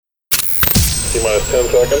T-minus 10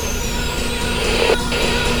 seconds.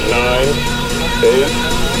 9, 8,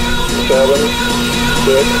 7,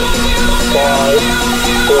 6, 5,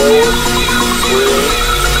 4, 3,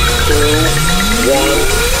 2, 1,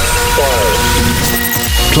 fire.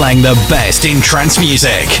 Playing the best in trance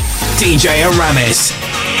music. DJ Aramis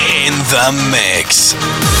in the mix.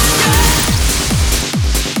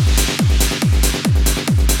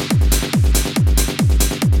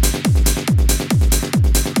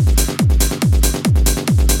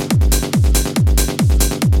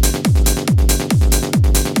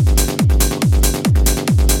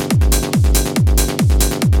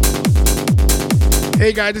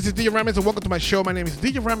 Hey guys, this is DJ Aramis and welcome to my show. My name is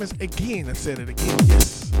DJ Aramis again. I said it again,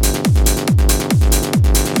 yes.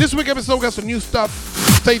 This week episode got some new stuff.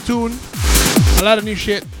 Stay tuned. A lot of new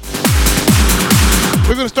shit.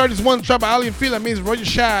 We're gonna start this one track by Alien Feel. That means Roger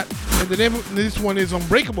Shot. And the name of this one is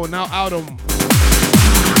Unbreakable, now out on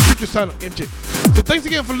Future Sound of MJ. So thanks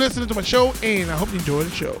again for listening to my show, and I hope you enjoy the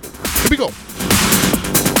show. Here we go.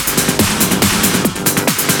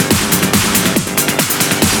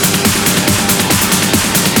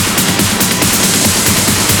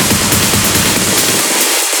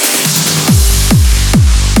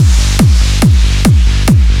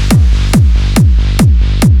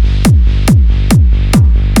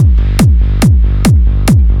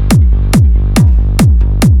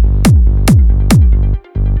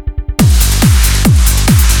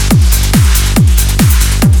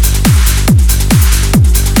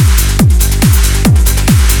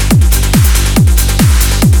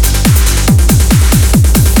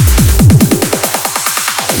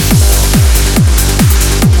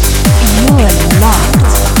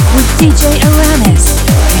 DJ Aramis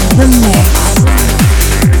in the mix.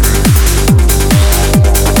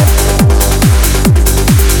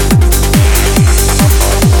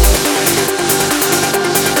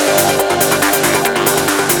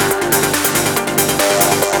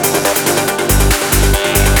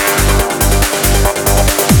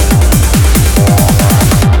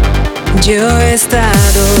 Yo he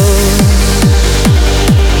estado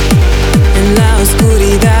en la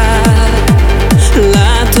oscuridad,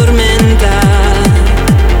 la tormenta,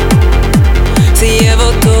 si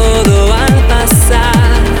llevo todo al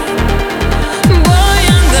pasar, voy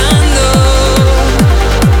andando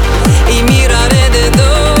y miro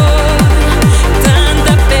alrededor,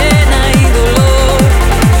 tanta pena y dolor,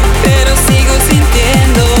 pero sigo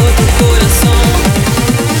sintiendo tu corazón.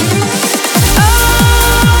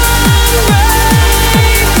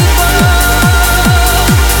 Unbreakable.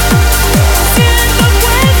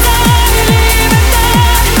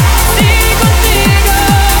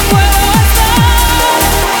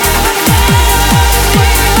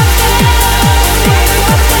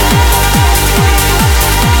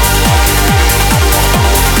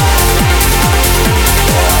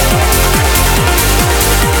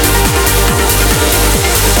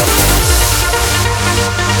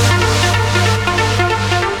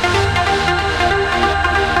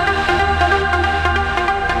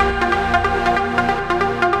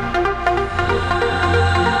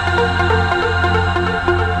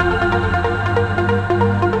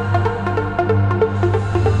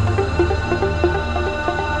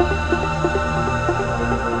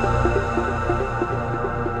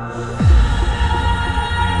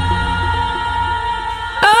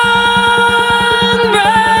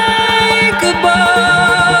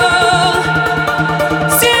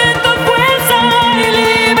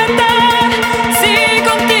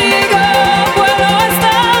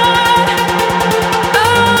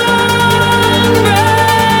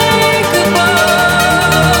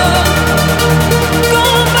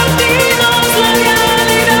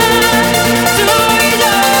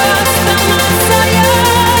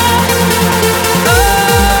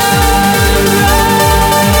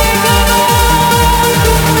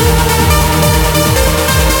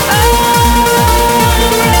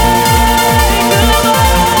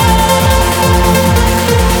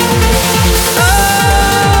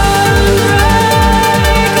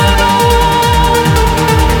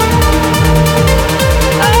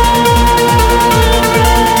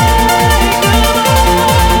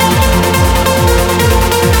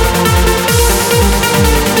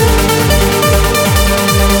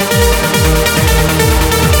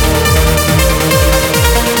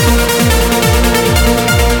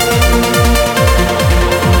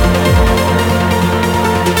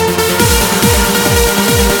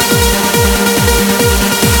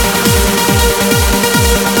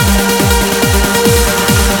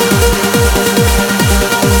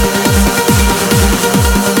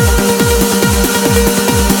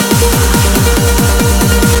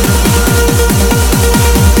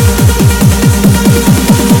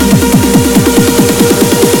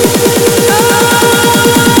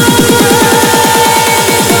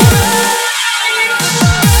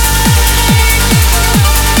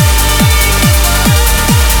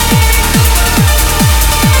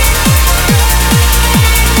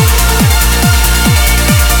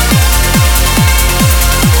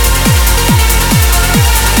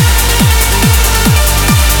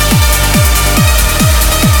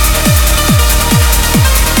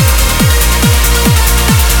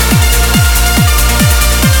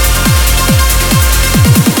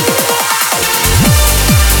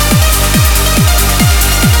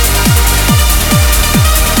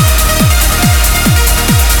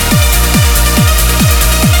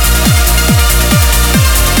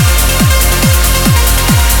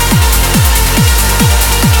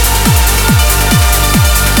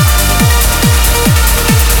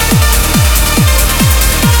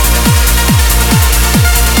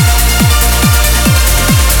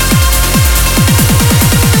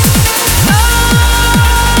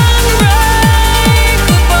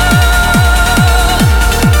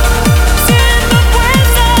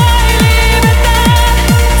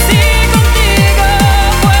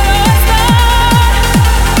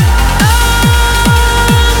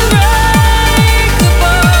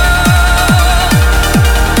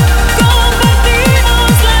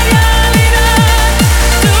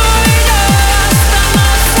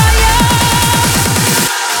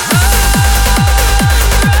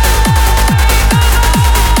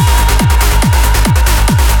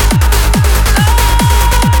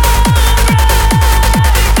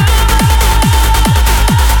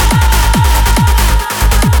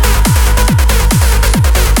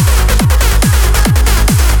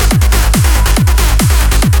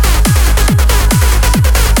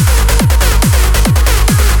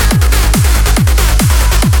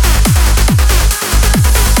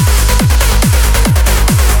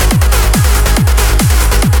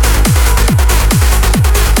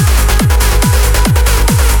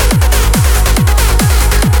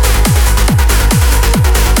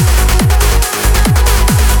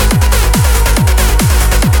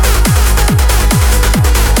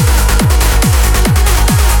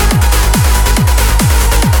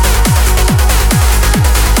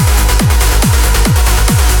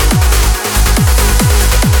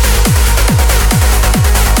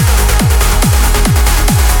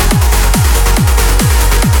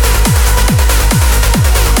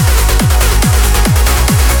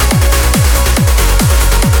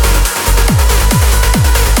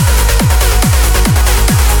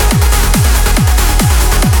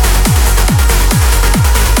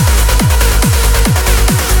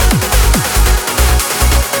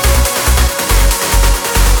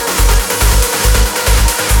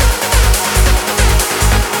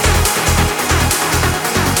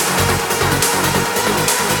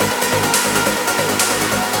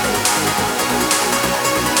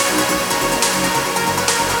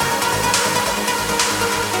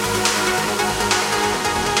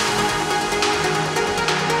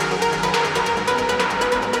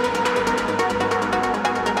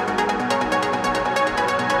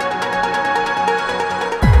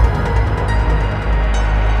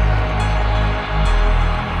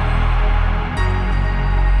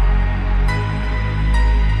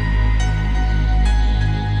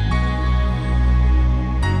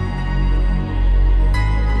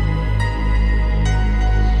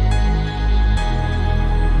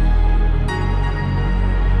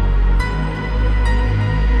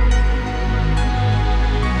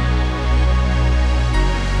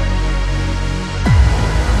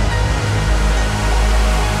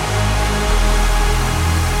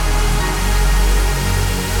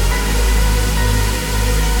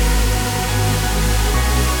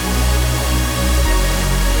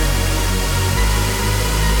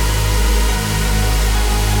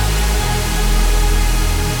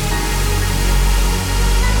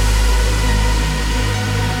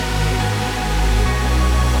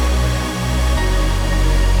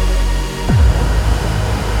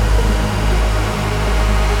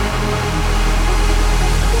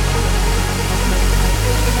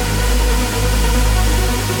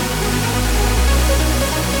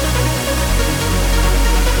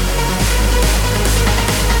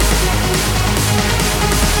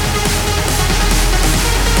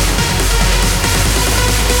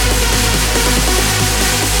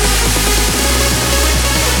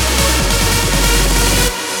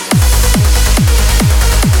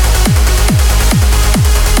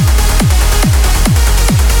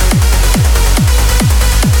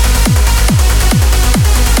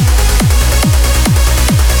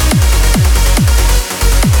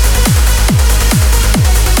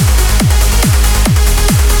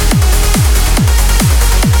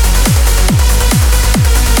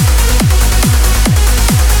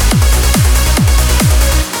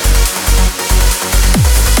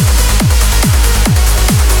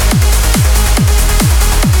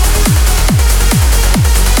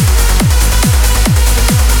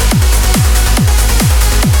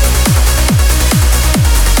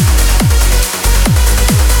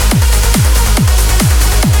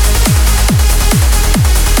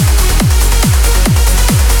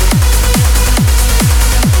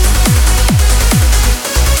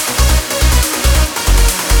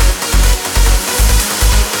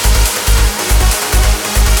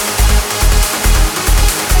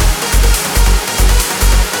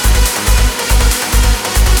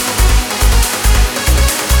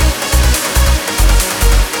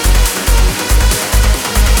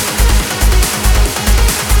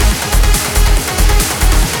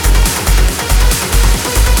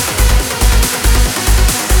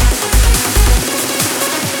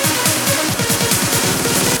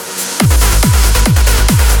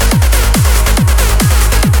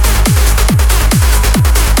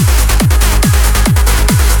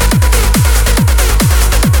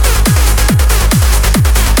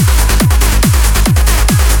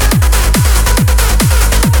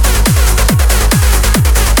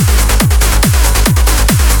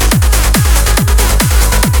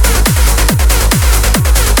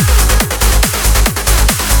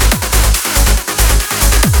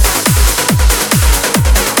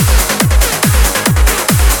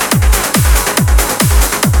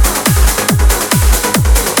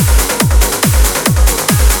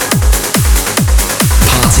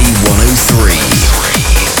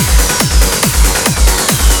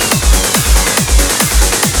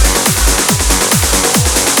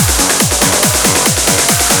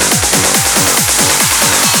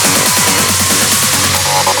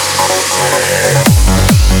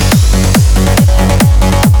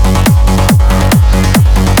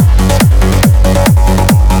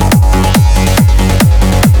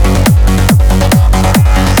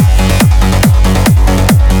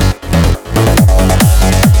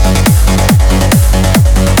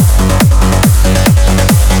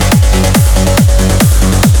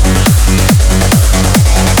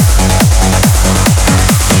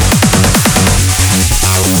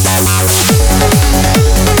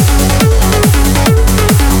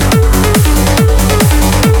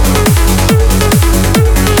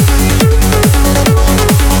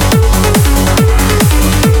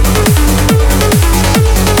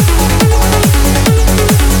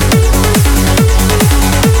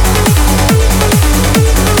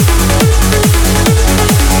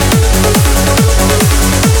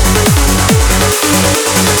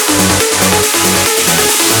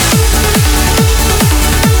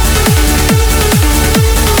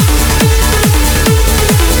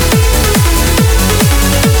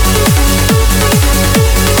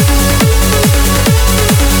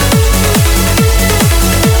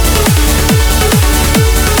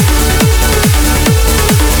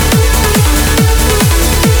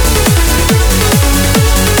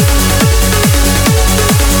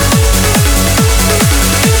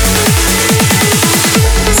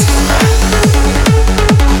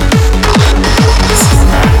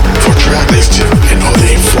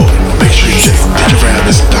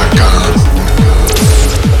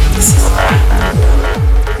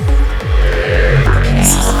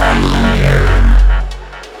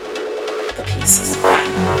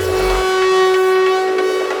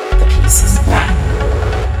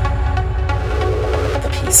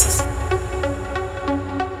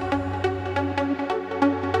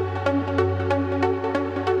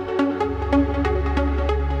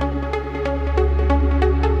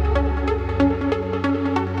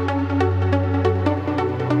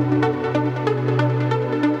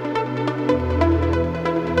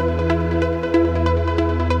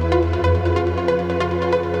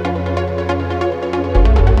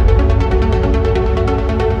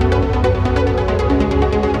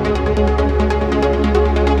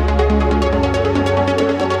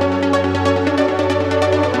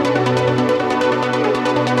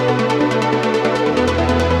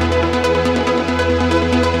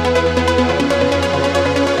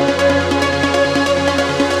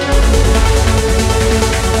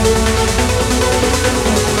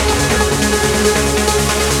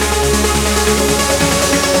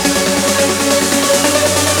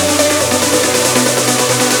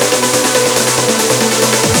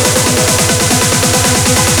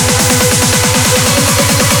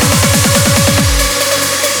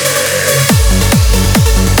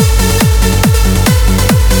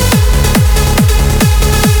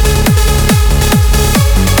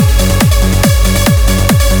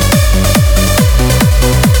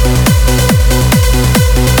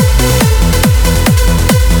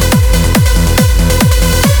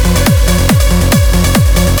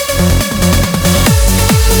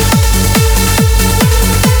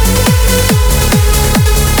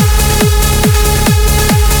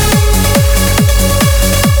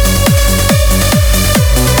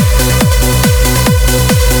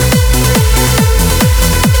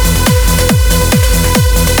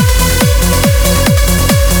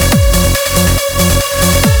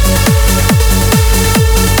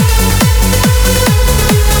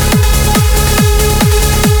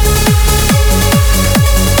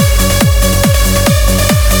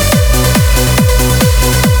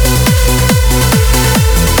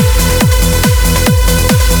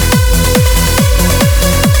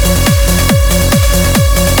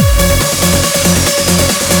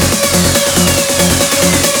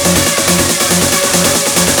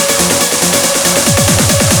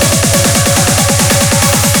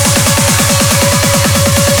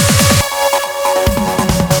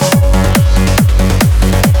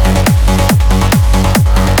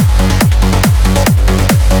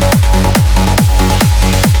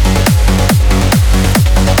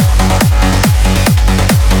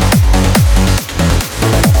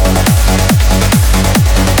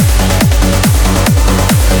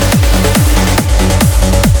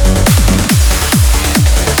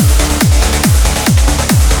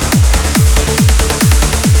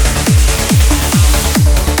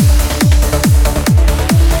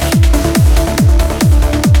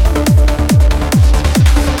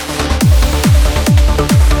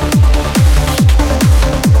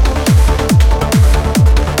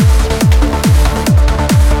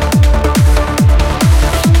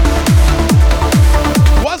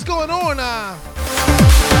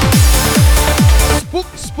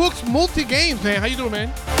 man. How you doing,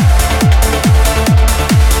 man?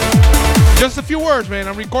 Just a few words, man.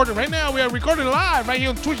 I'm recording right now. We are recording live right here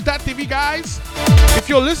on Twitch.tv, guys. If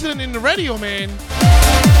you're listening in the radio, man,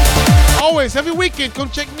 always, every weekend, come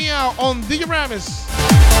check me out on DJ Aramis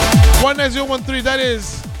 19013. That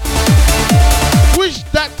is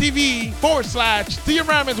Twitch.tv/DJ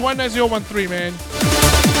Aramis 19013, man.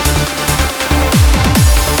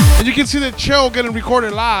 And you can see the show getting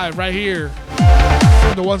recorded live right here.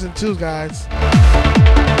 The ones and twos, guys.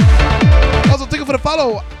 Also, thank you for the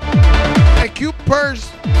follow. IQ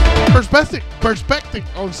Perspective.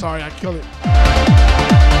 Oh, sorry, I killed it.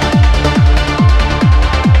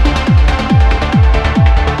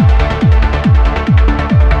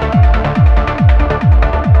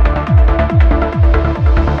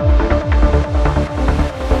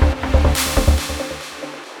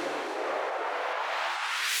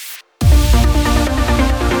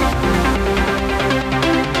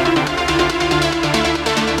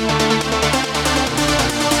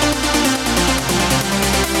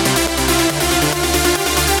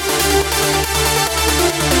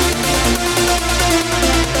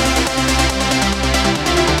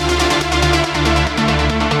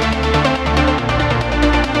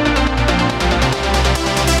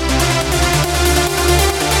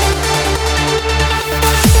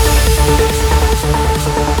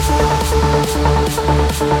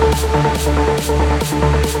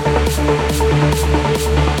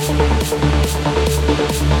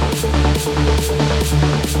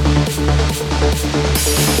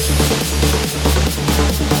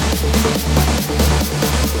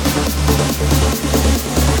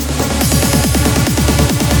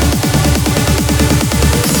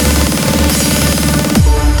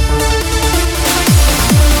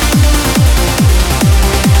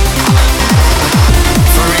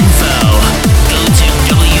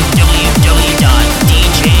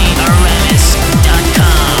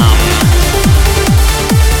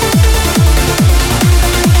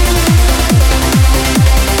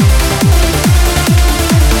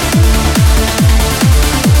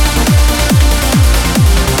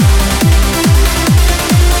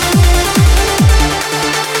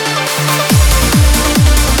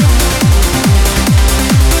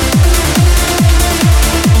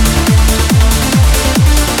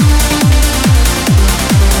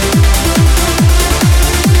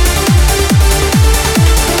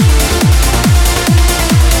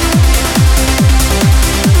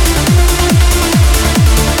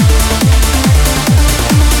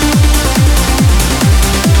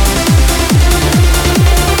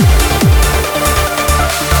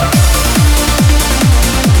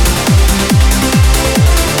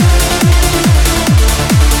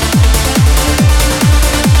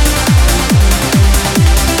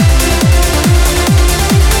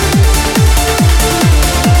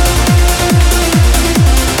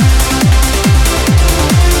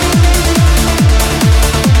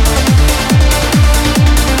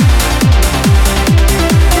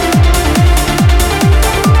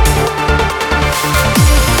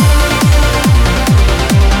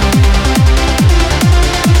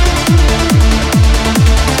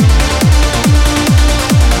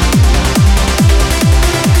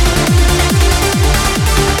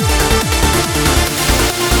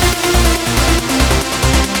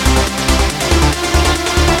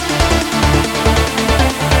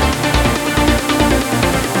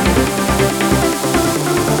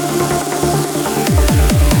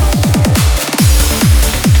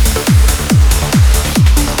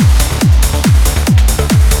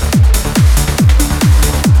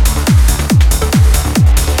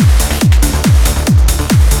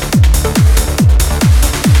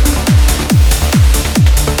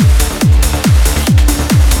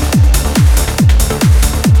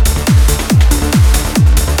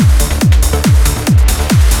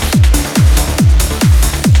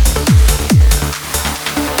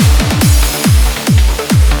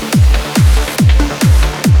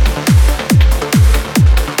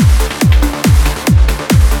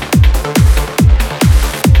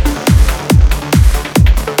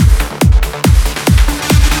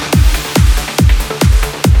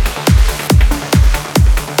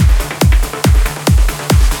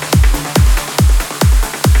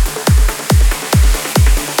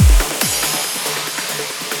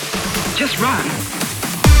 Just run.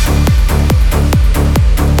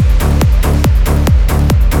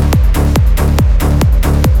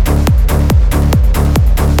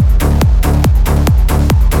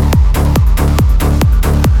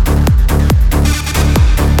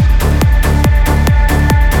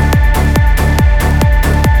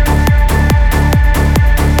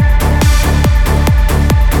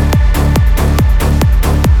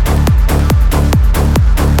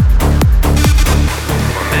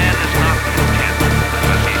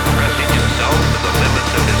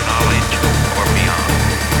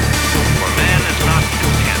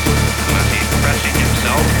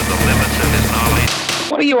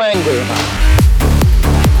 angry about?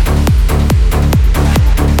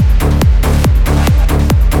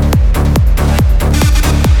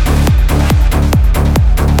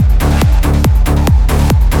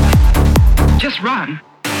 Just run.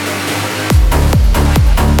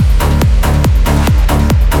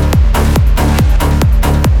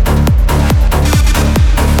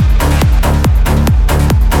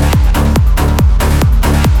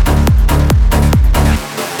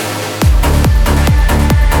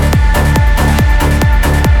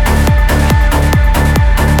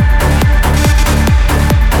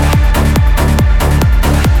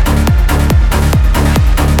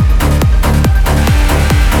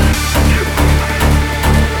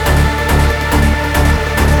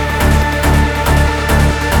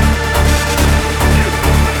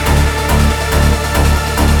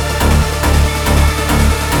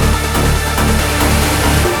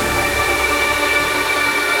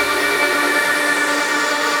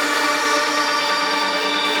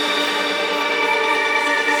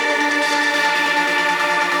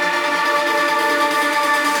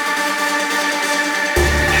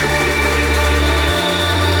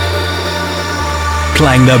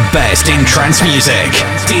 Playing the best in trance music.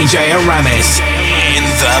 DJ Aramis in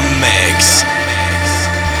the mix.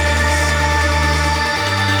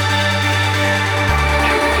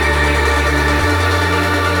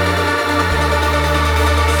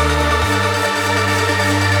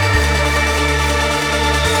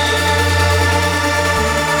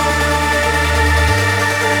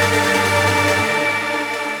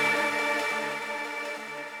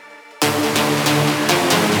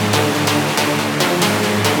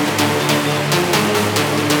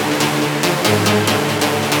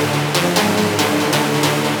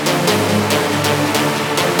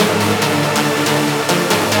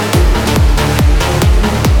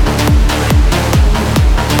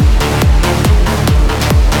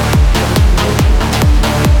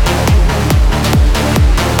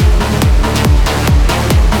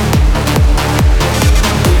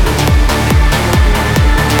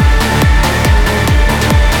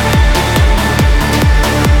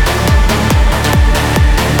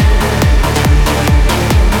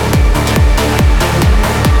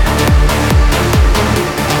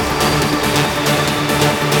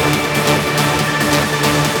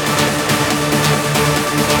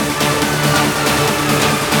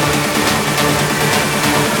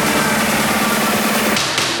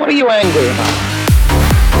 What are you angry about?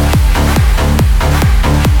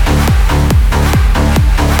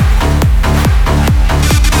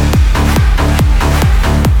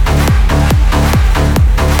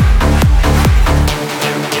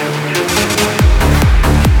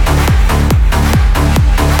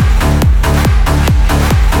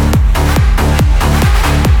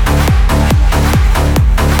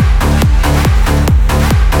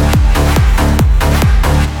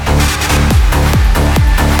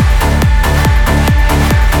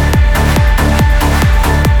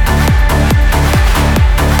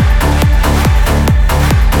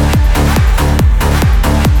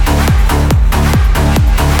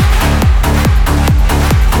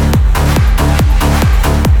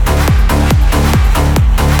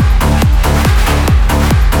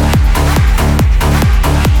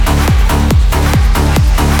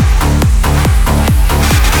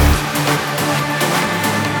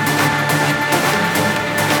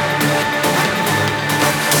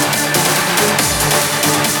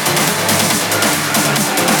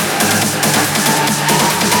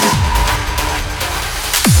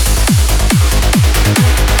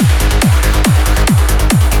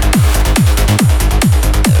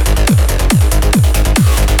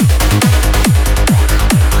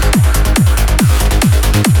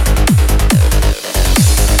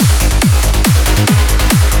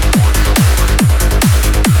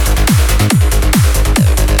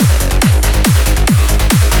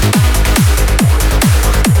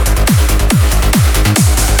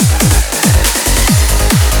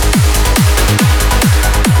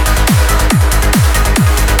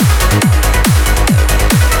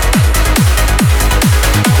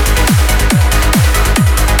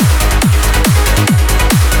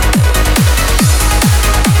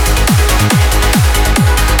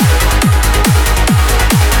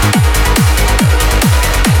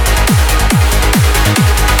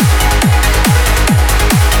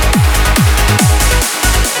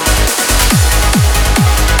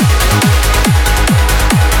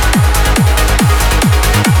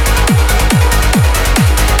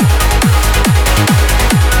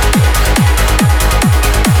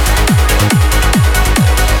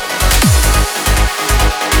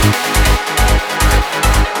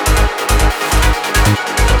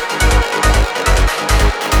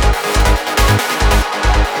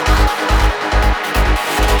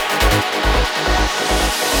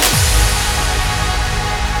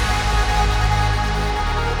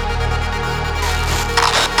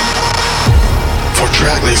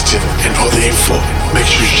 info, make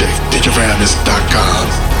sure you check DJAramis.com.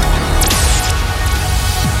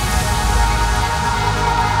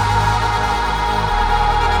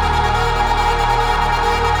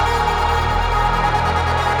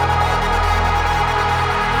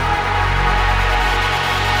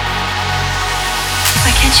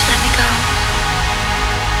 Can't you let me go?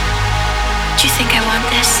 Do you think I want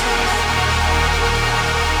this?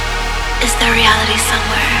 Is there reality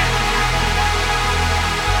somewhere?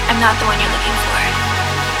 I'm not the one you're looking for.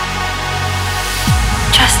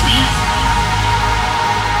 Trust me.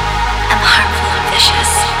 I'm harmful and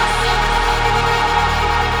vicious.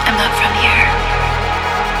 I'm not from here.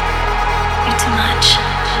 You're too much.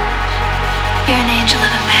 You're an angel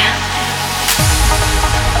of a man.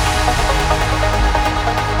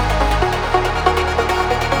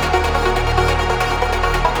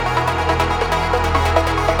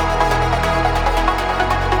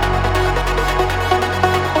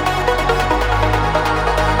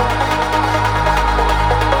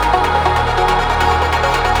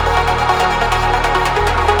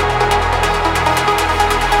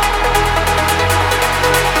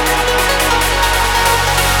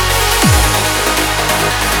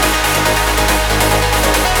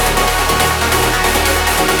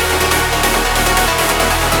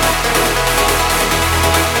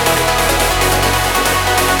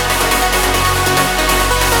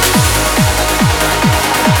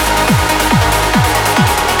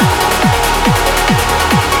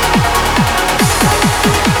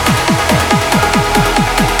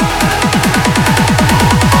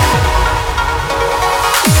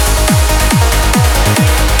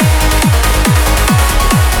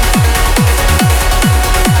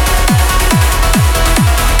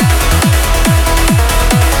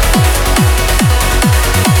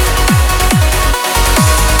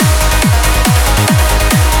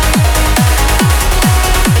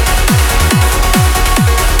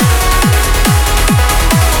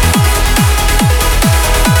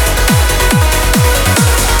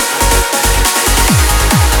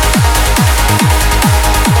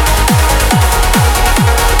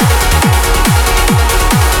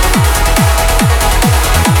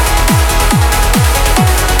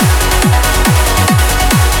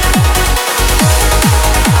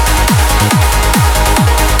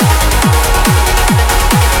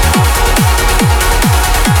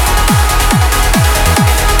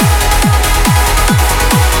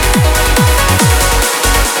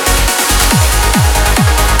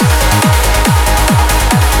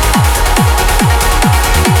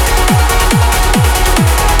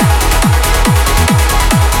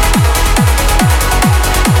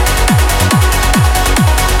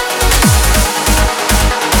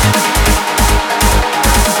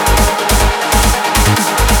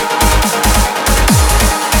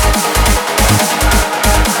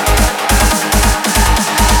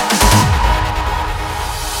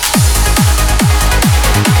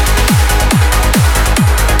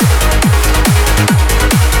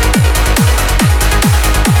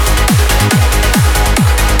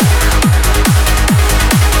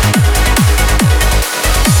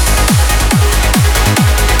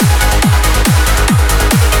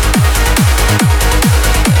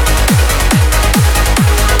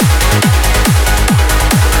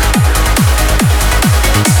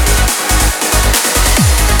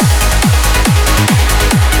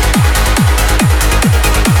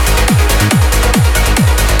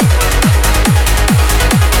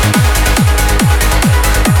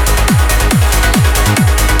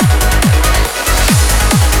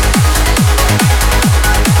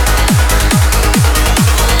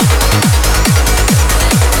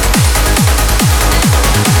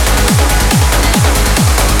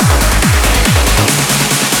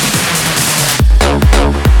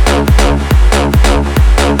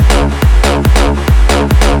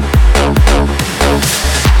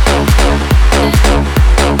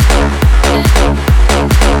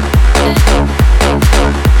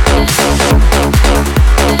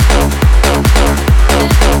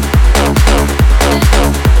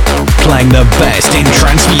 Playing the best in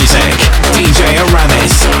trance music, DJ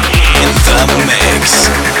Aramis in the mix.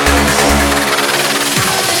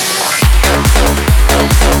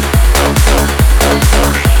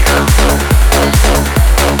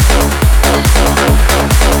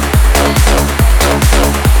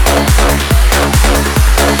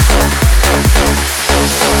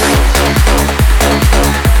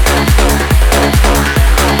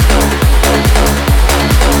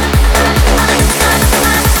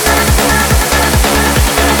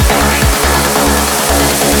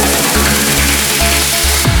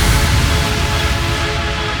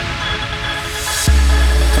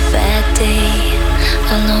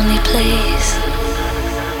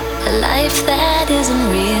 life that isn't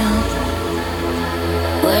real.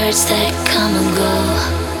 Words that come and go.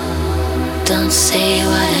 Don't say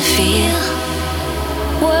what I feel.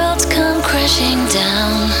 Worlds come crashing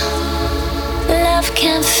down. Love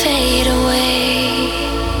can fade away.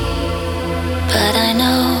 But I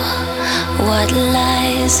know what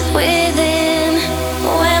lies within.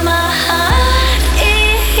 Where my heart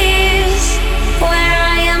is, where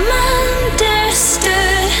I am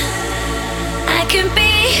understood. I can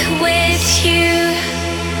be with you.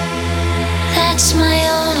 That's my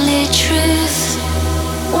only truth.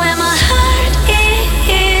 Where my heart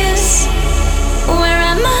is, where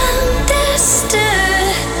I'm understood.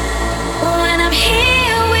 When I'm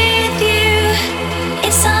here with you,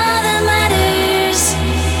 it's all that matters.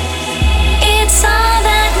 It's all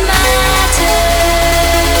that matters.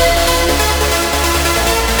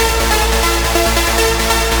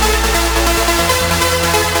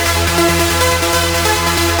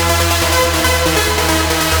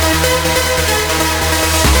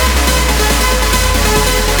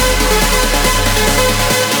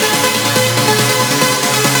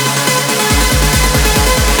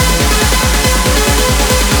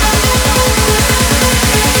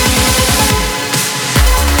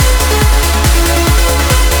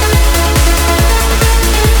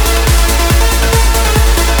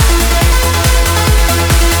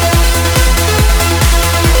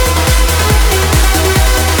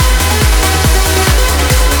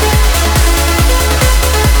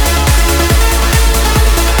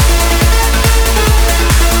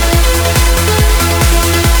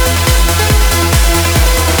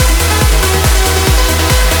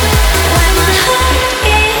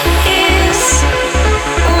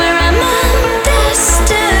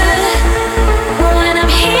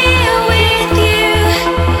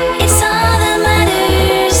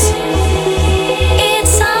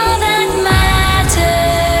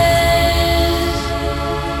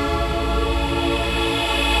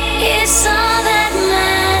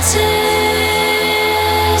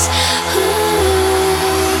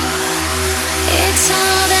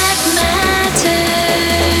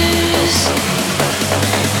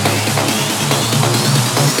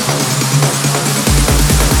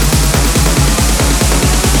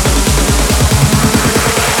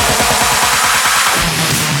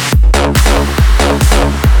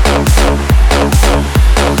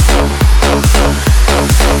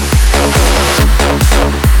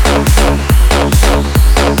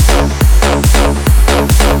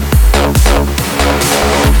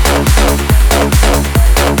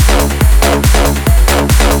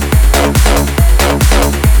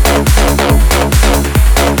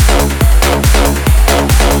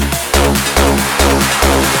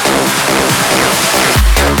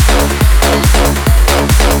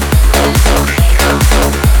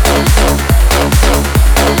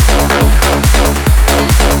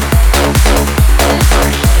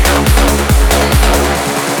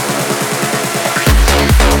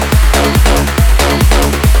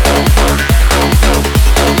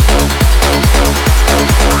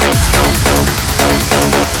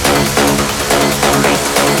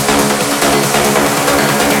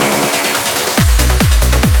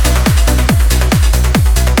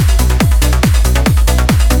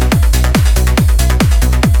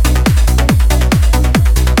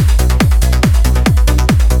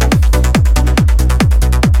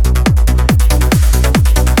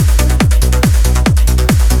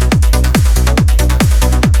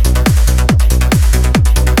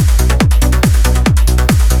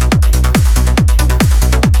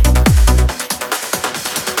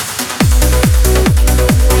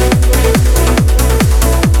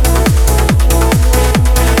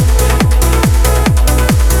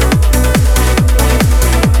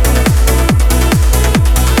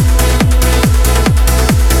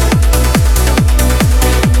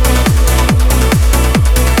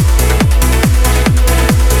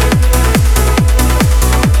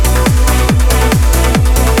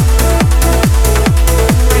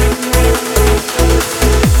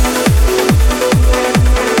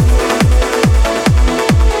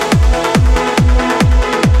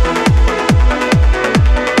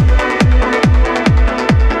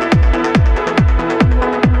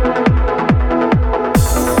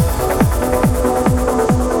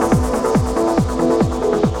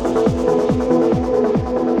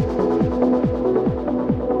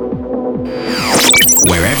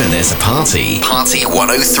 there's a party, Party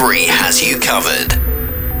 103 has you covered.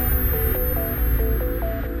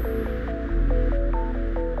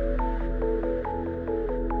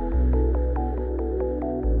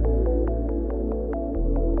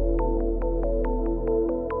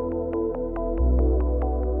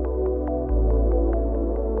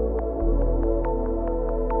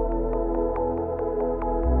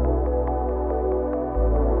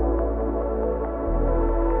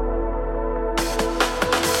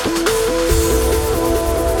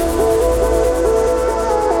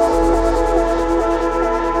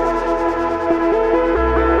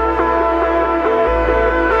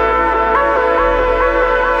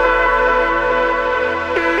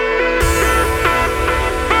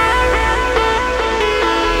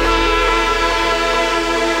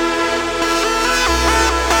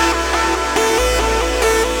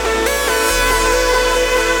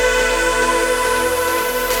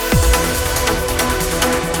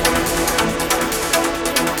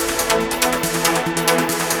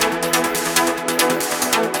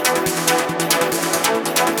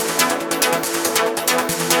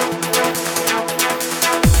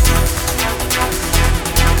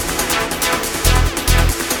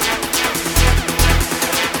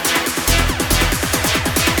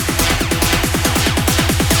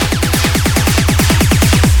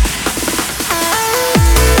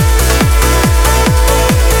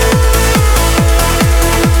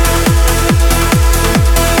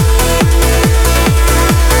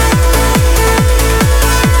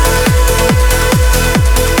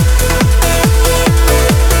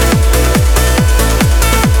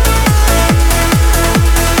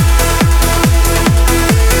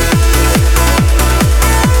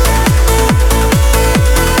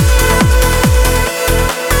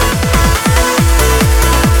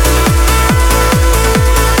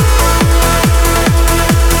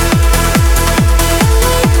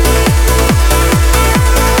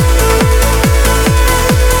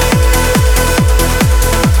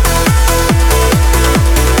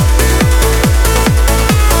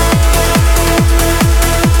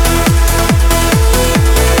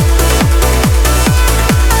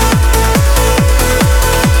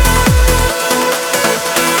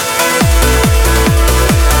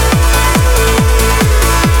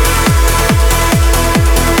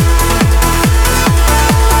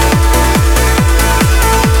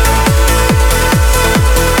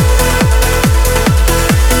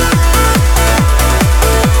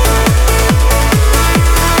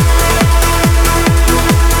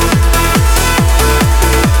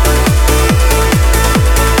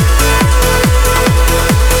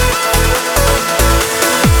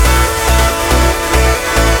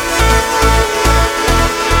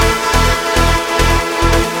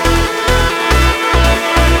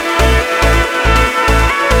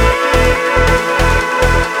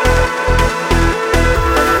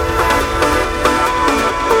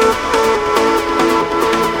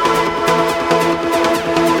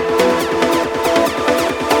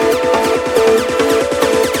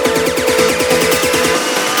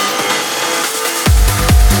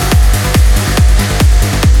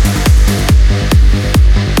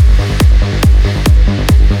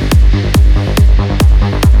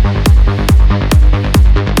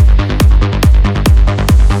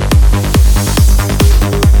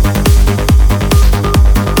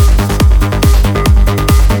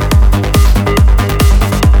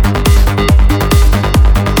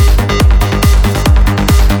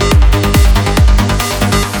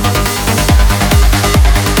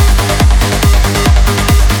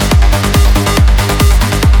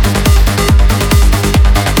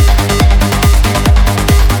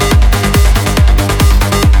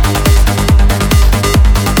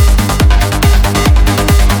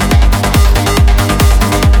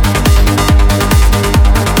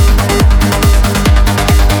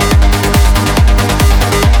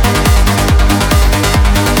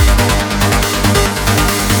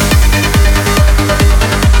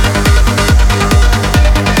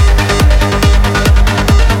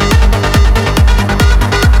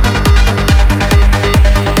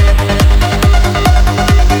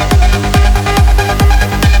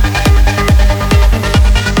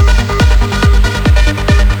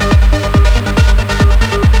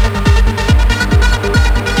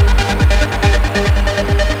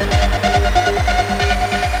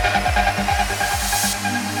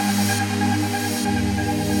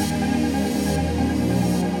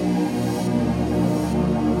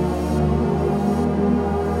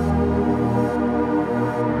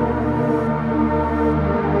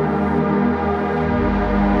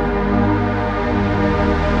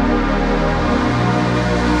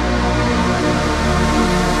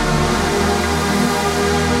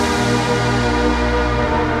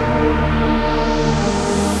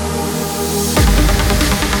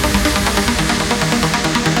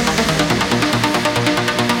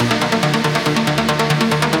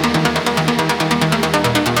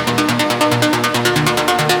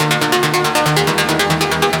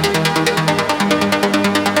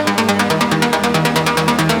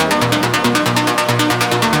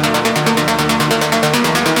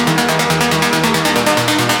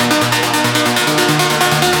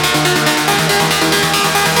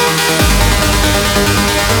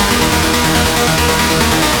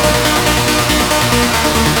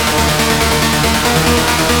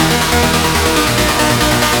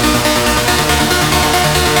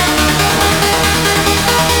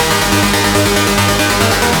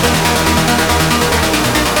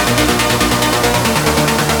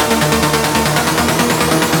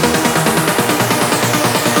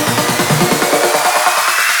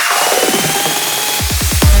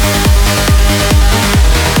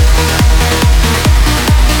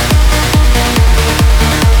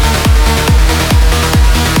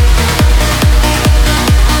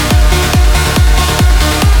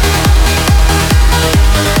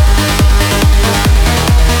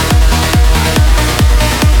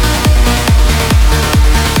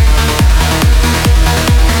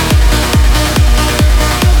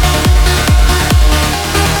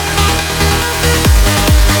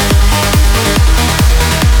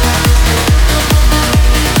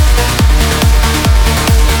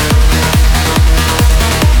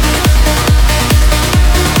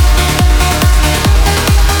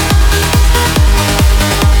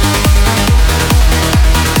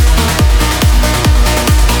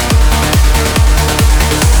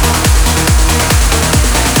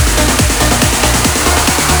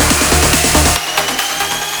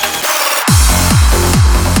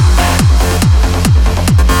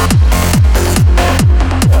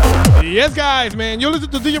 guys, man. You're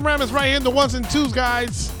listening to DJ Aramis right here in the ones and twos,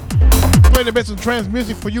 guys. Playing the best of trance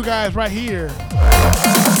music for you guys right here.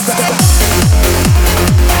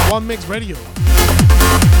 One Mix Radio.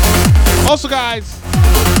 Also, guys,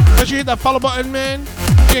 make sure you hit that follow button, man.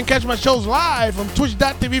 You can catch my shows live on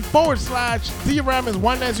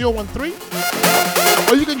twitch.tv/DJRamis19013.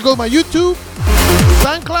 Or you can go to my YouTube,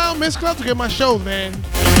 SoundCloud, Mixcloud to get my shows, man.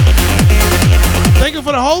 Thank you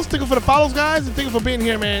for the host, thank you for the follows, guys, and thank you for being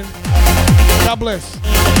here, man. God bless.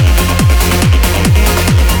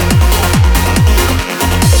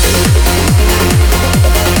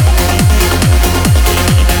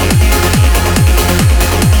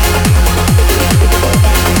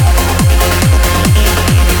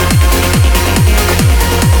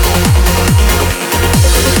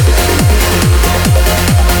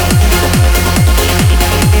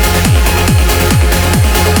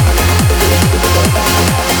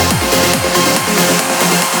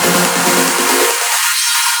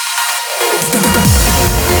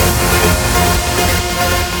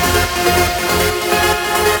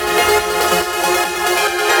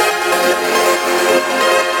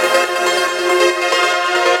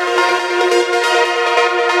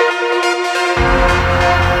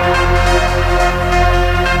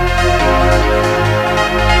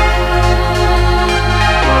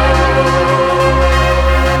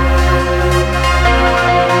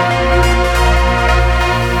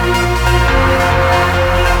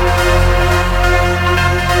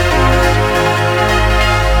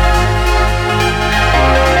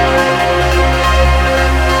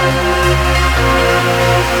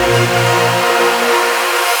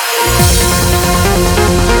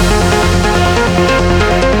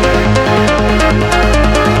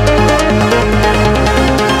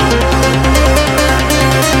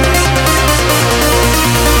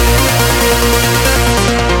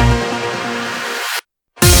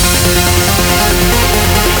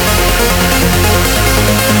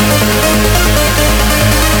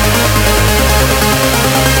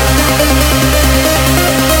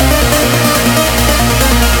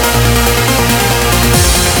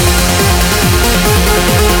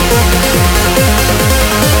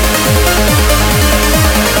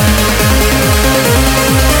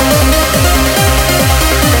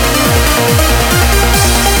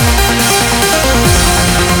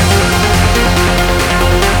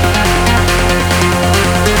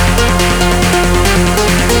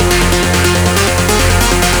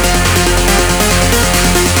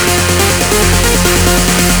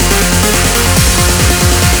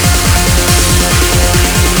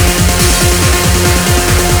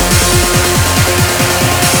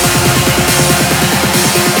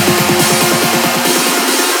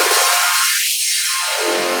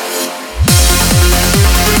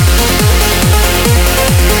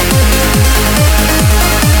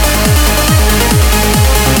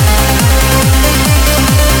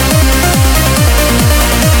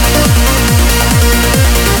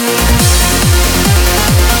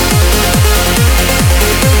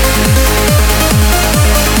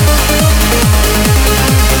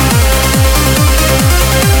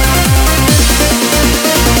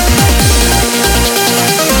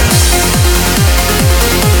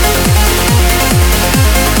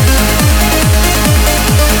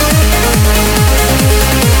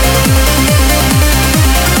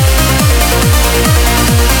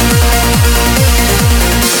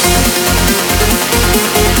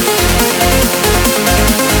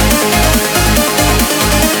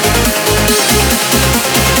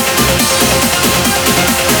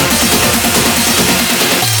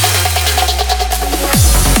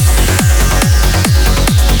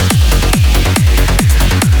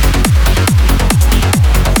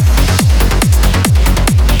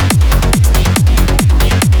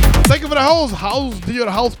 The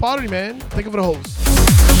house party, man. Thank you for the host.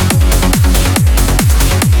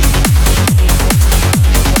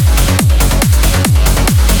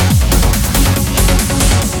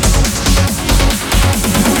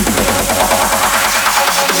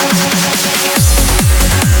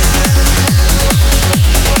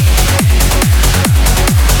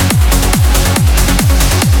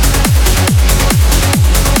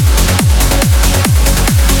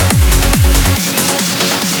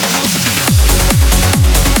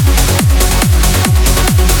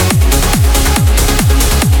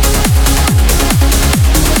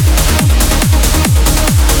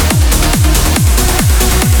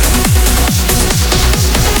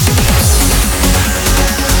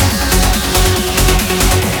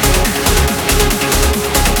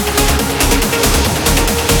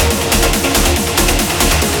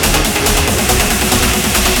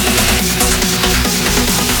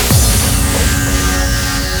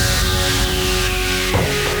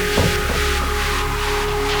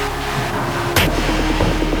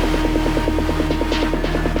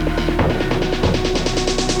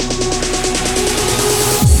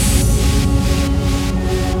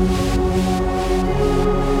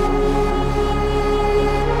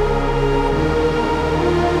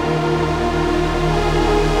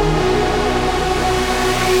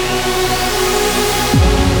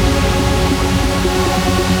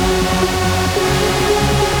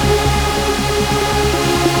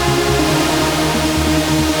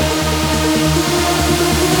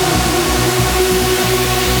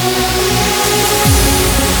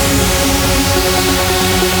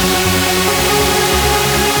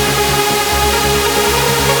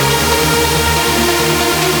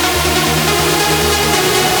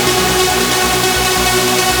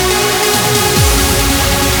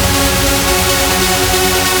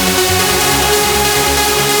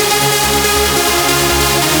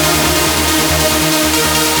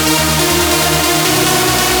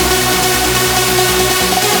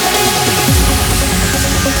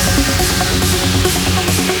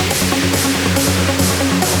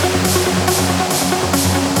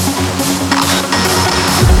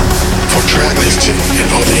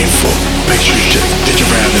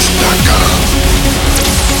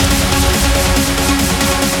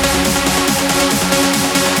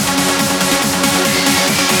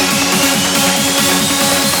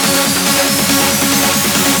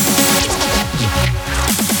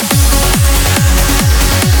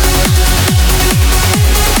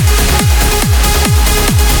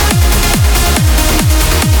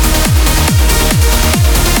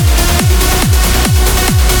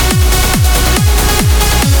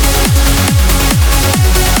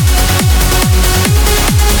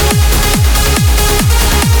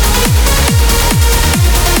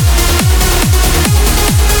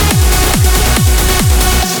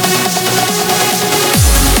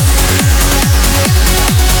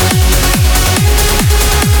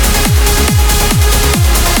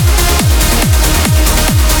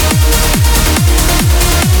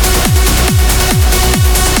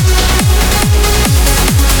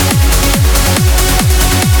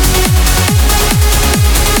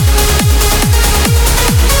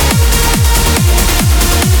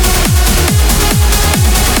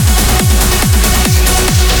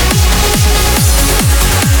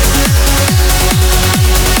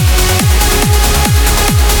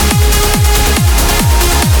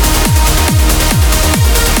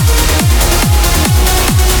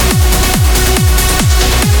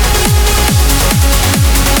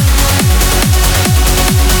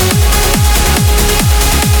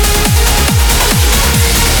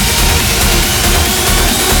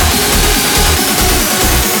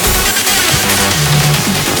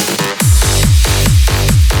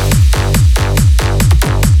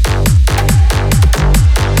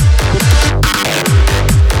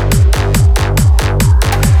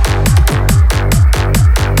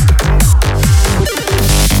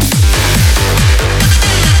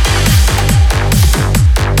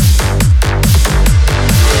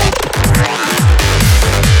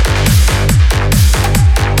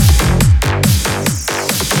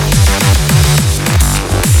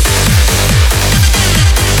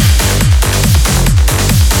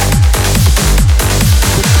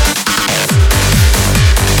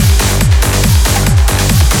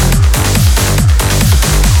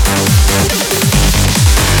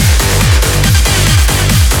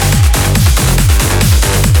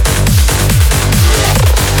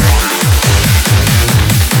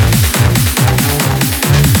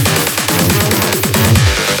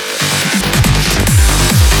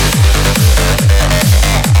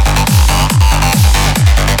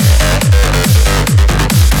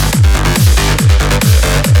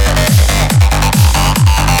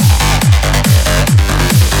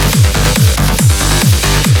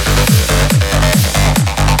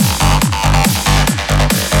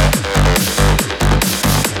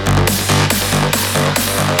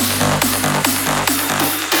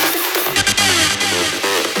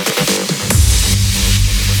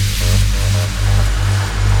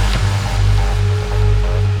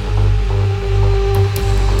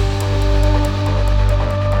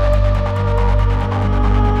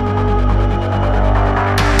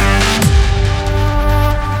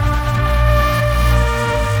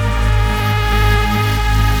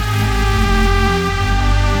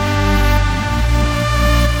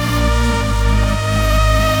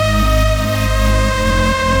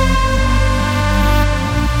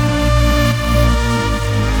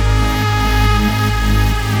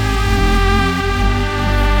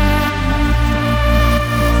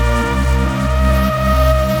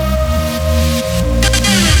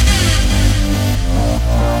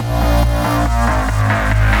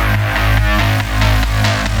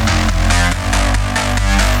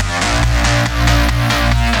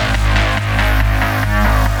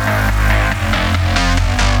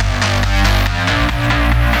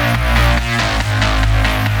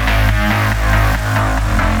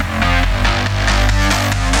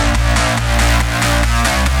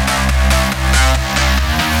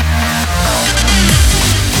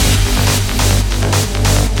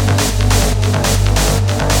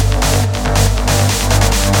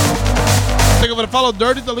 Thank you for the follow,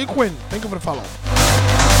 Dirty Delinquent. Thank you for the follow.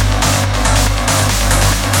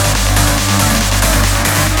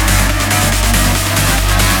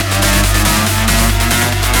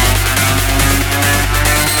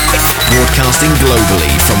 Broadcasting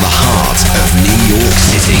globally from the heart of New York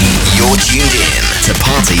City. You're tuned in to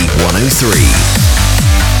Party 103.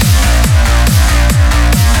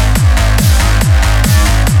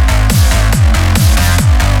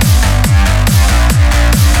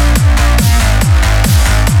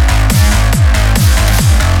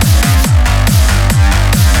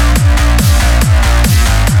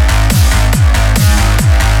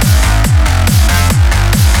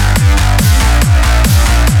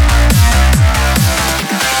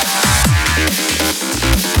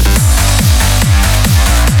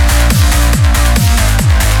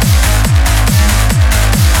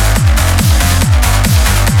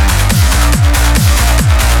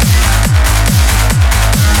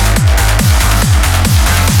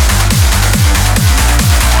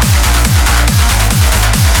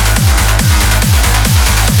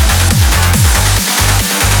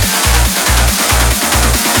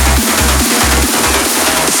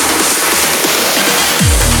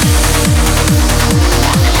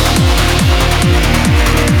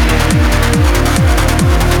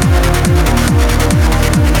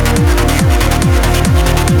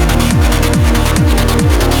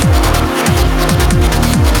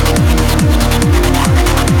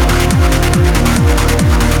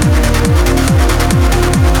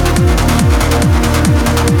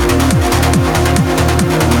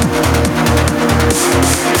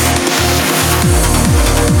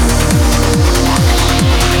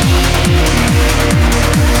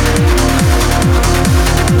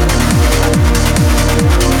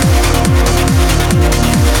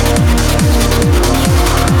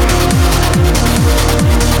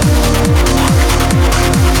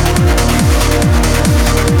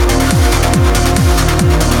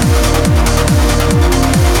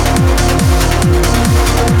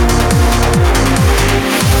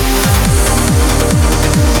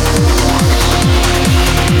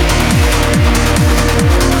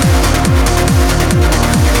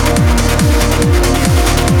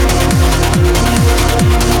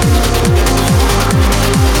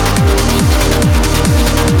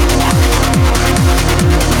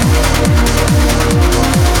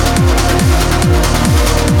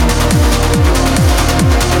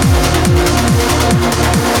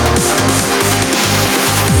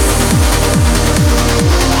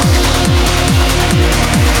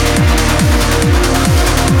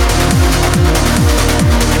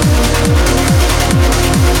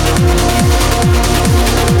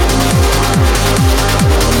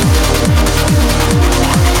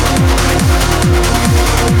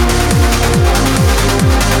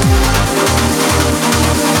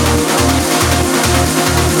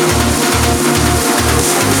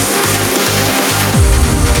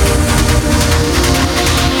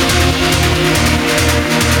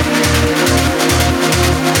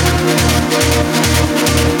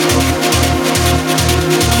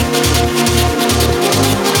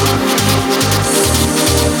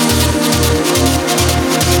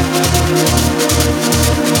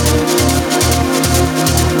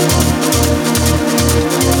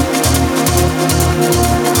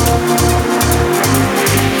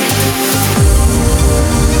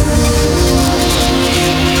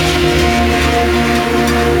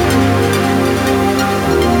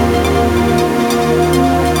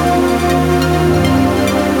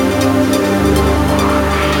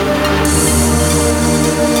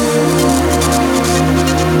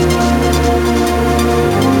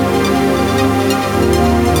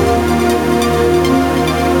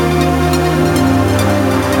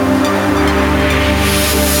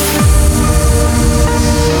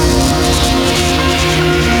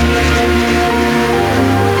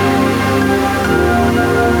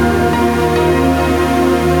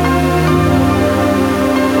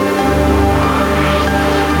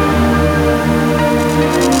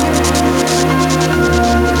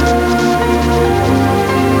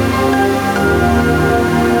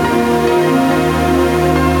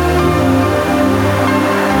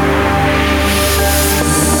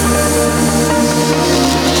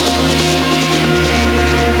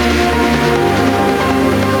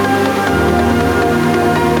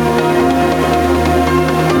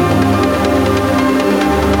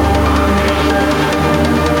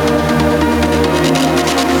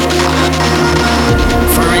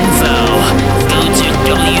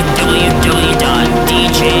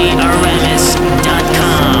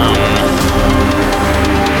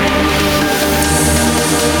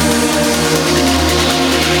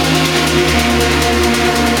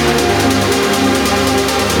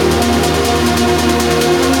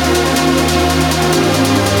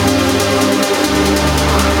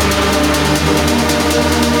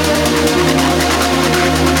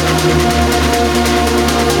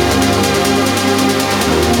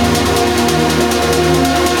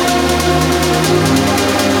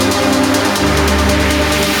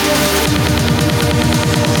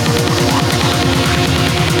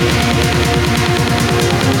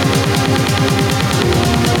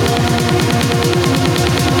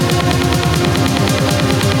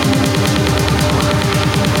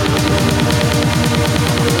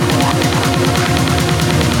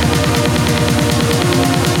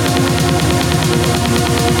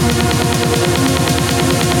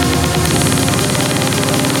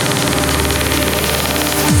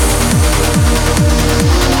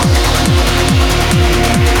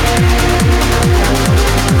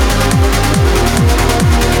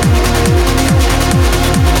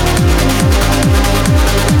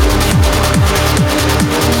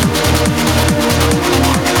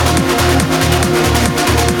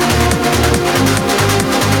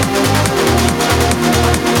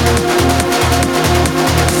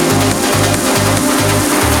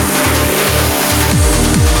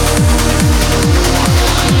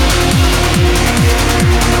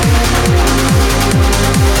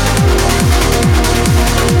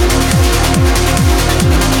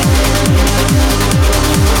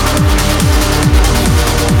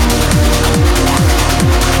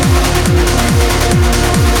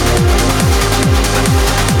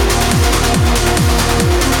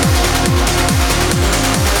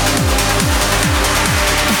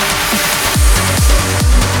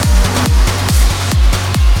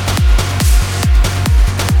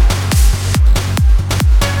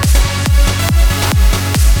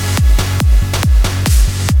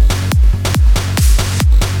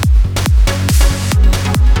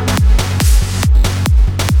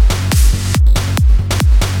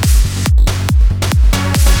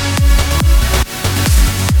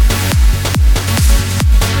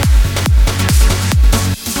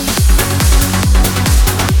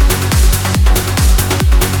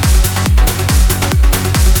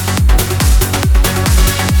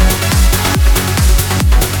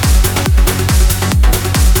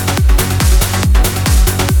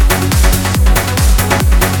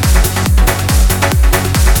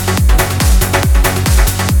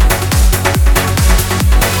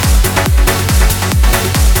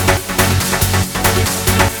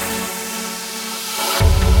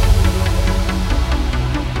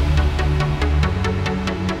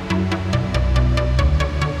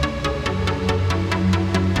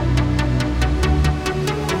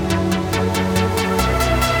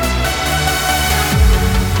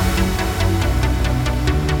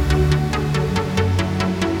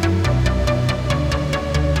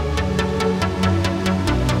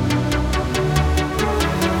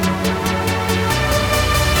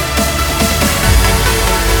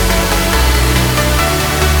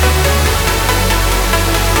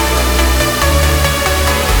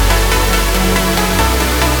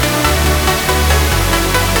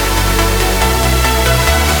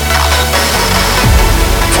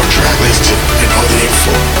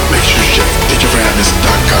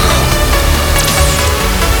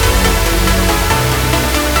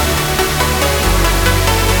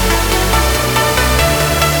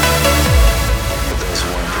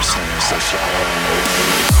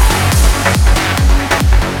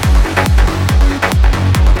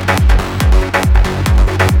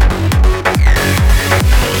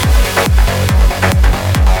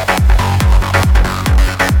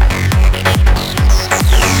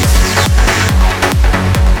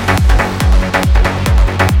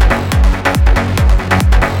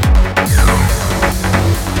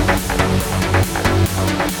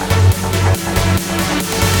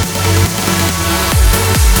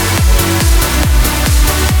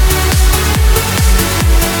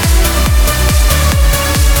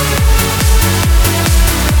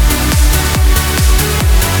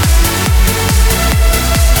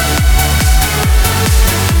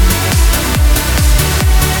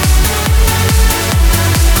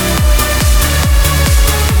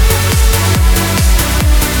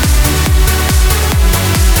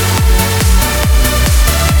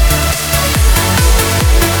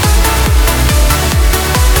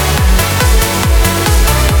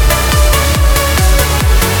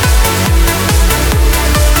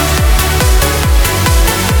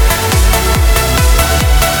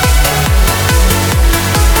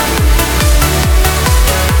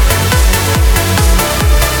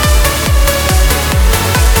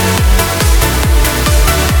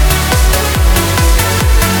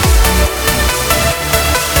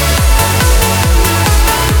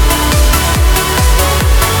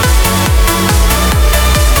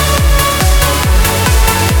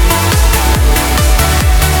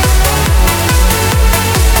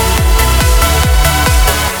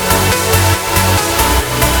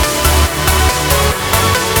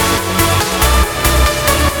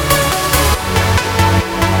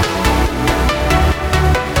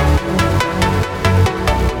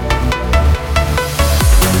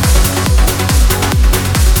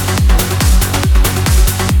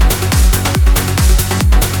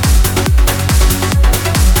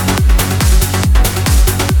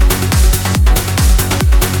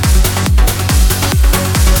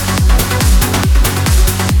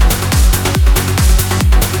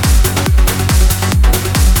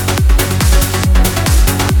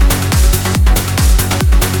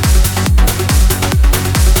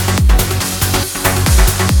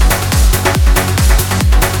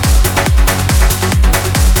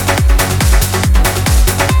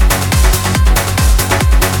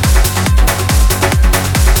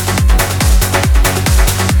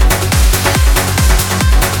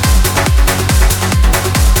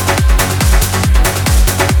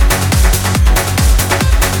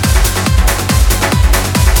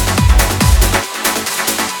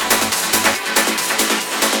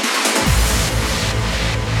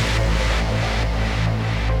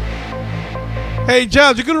 Hey,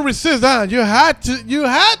 Giles, you couldn't resist, huh? You had to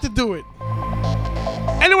do it.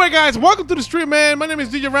 Anyway, guys, welcome to the stream, man. My name is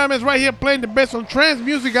DJ Aramis, right here playing the best on trance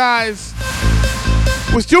music, guys.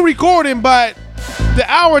 We're still recording, but the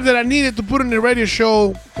hour that I needed to put on the radio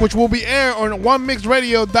show, which will be aired on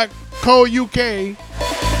onemixradio.co.uk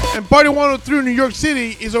and Party 103 New York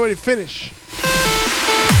City, is already finished.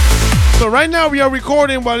 So right now we are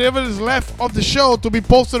recording whatever is left of the show to be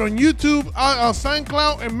posted on YouTube, on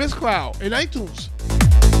SoundCloud, and MissCloud, and iTunes.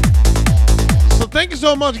 So thank you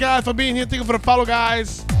so much, guys, for being here. Thank you for the follow,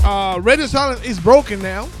 guys. Radio Silence is broken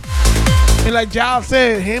now. And like Giles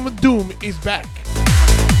said, Hammer Doom is back.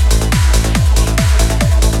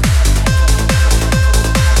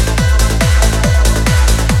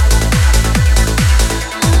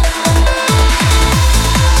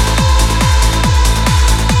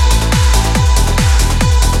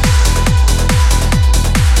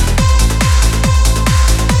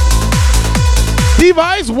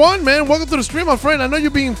 Device One, man, welcome to the stream, my friend. I know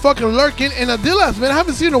you've been fucking lurking. And Adilas, man, I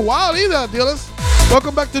haven't seen you in a while either, Adilas.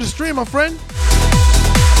 Welcome back to the stream, my friend.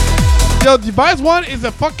 Yo, Device One is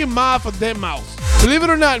a fucking mod for deadmau5. Believe it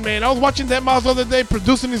or not, man, I was watching deadmau5 the other day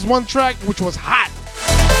producing this one track, which was hot.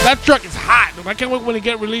 That track is hot. I can't wait when it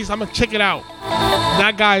get released. I'm gonna check it out.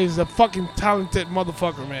 That guy is a fucking talented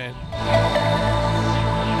motherfucker, man.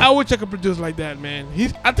 I wish I could produce like that, man.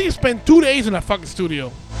 I think he spent 2 days in that fucking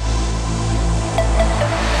studio.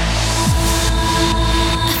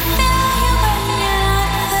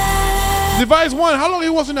 Device One, how long he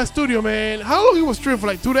was in that studio, man? How long he was streaming for,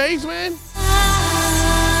 like 2 days, man?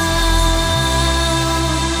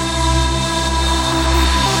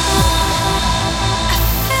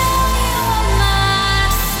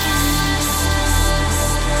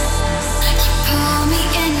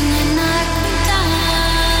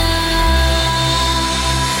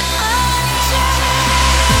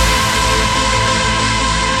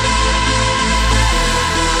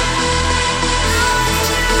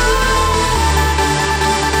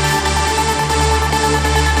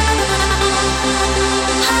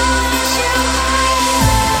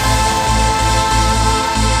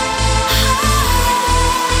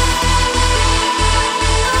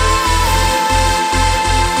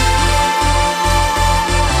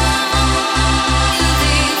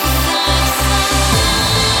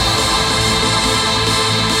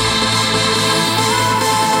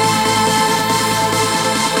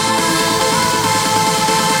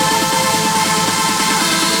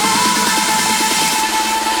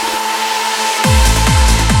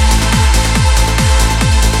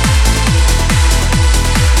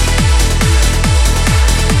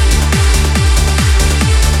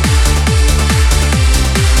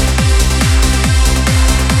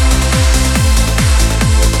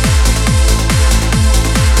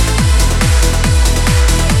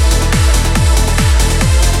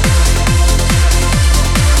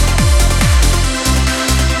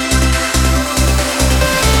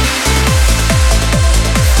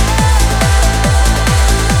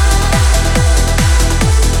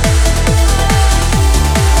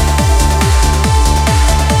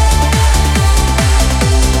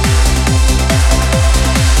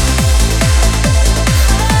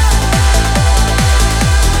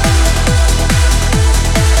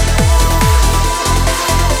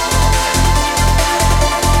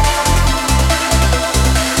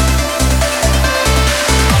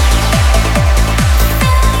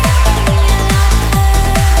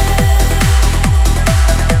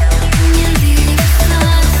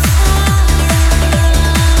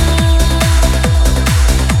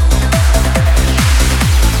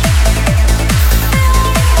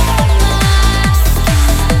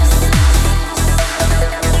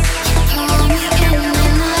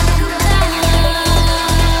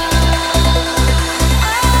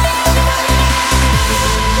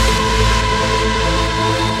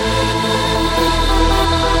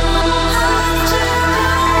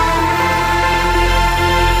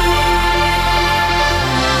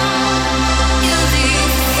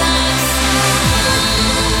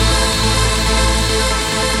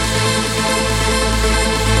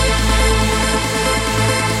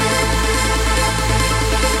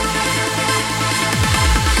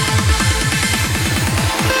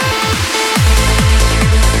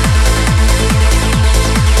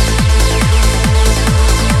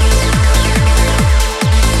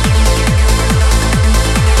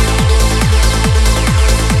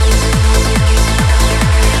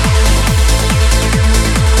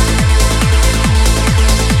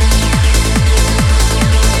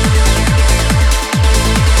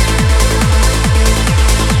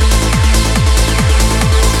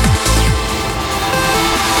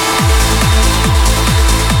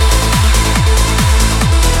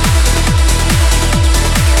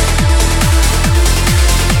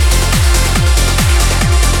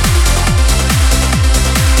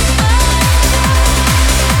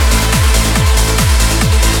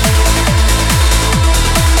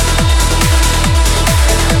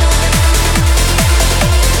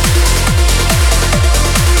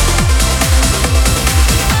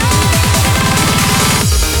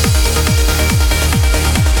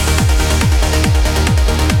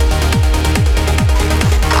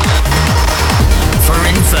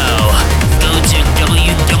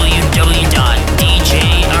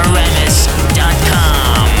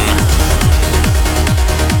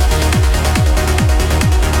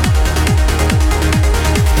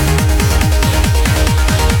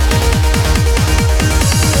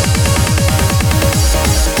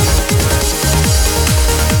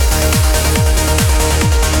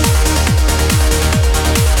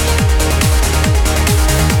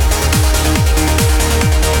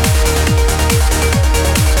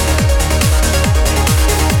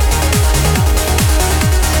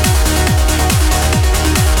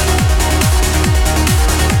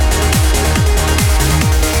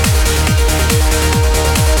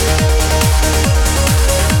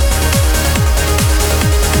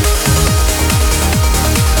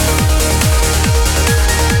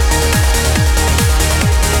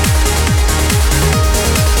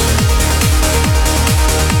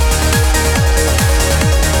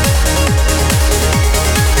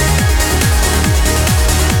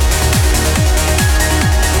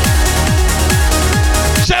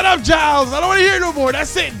 enough, Giles. I don't want to hear no more.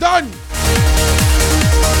 That's it. Done.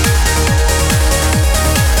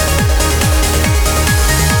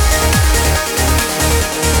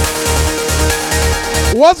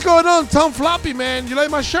 What's going on, Tom Floppy, man? You like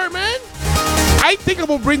my shirt, man? I think I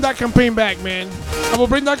will bring that campaign back, man. I will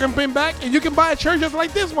bring that campaign back, and you can buy a shirt just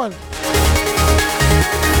like this one.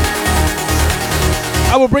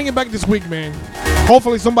 I will bring it back this week, man.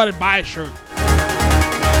 Hopefully somebody buy a shirt.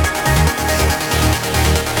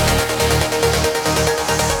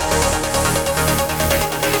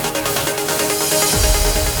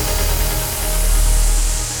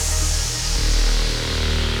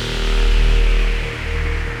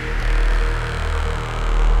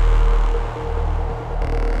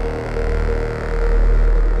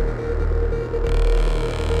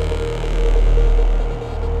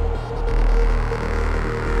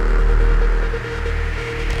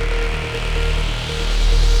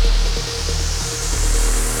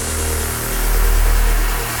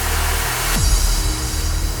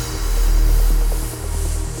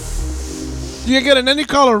 You can get in any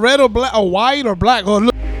color, red or black, or white or black. Oh,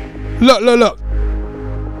 look, look, look, look.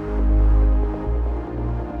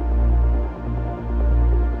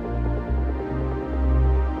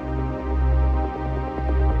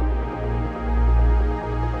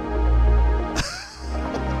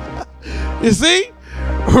 You see?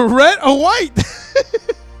 Red or white.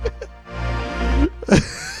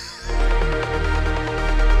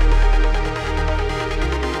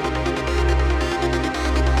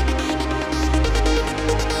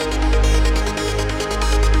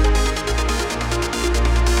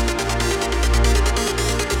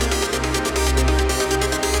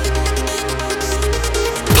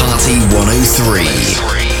 Party 103.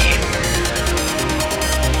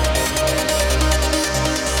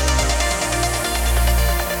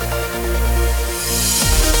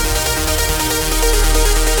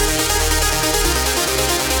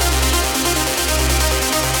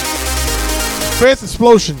 Space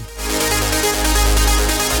explosion.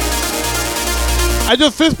 I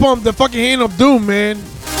just fist pumped the fucking hand of doom, man.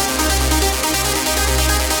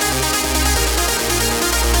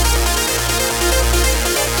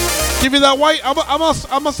 Give me that white. I'm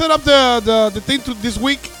gonna set up the thing to this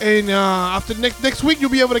week, and after next week you'll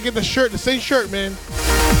be able to get the shirt, the same shirt, man.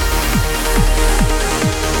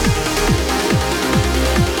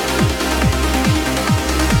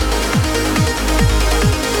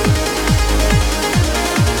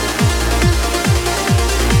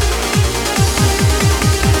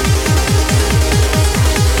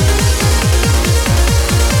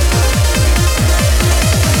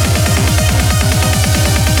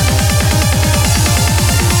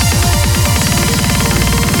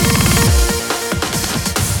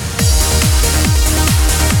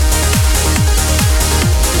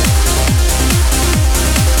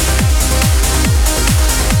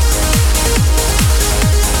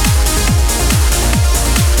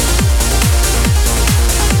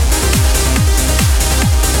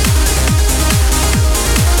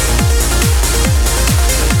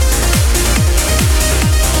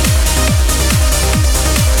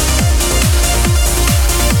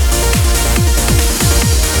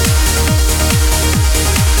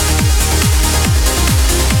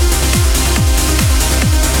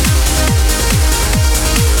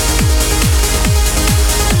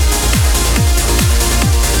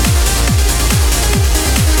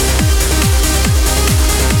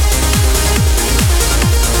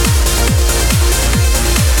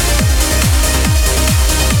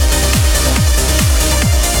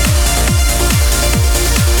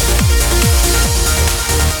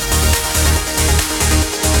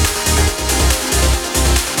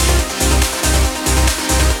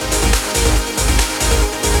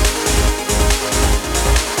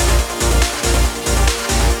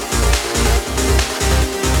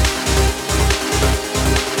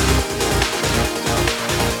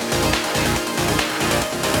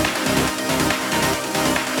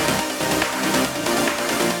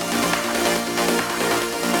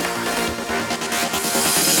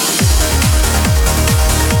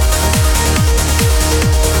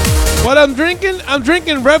 What I'm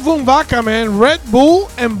drinking Red Bull and vodka, man. Red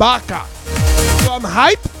Bull and vodka. So I'm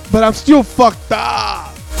hyped, but I'm still fucked up.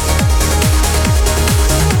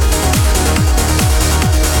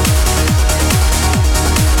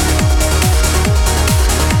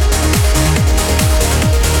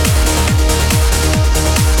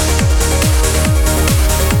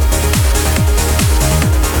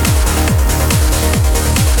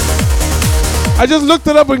 I just looked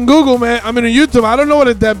it up in Google, man. I mean, on YouTube. I don't know what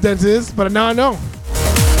a depth dance is, but now I know.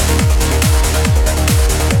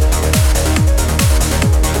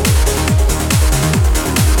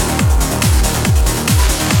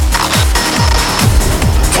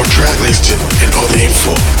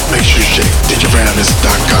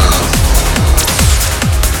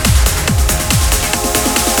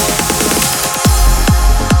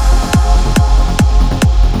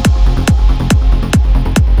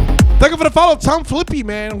 to follow Tom Flippy,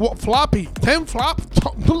 man. What floppy? Tim Flop.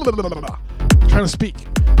 Trying to speak.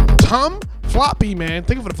 Tom Floppy, man.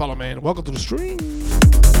 Thank you for the follow, man. Welcome to the stream.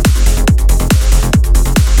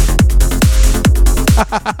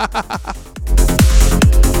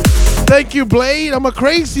 Thank you, Blade. I'm a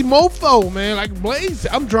crazy mofo, man. Like Blade.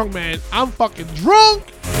 I'm drunk, man. I'm fucking drunk.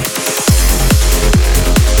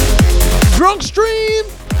 Drunk stream.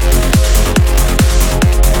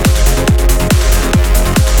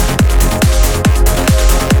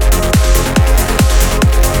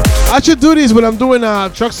 I should do this when I'm doing a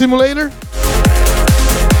truck simulator.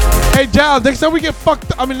 Hey, Giles, next time we get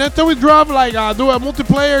fucked up, next time we drive, like, do a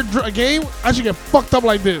multiplayer game, I should get fucked up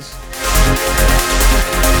like this.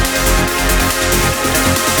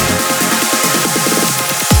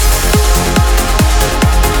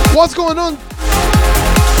 What's going on?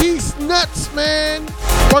 He's nuts, man.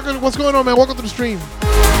 What's going on, man? Welcome to the stream.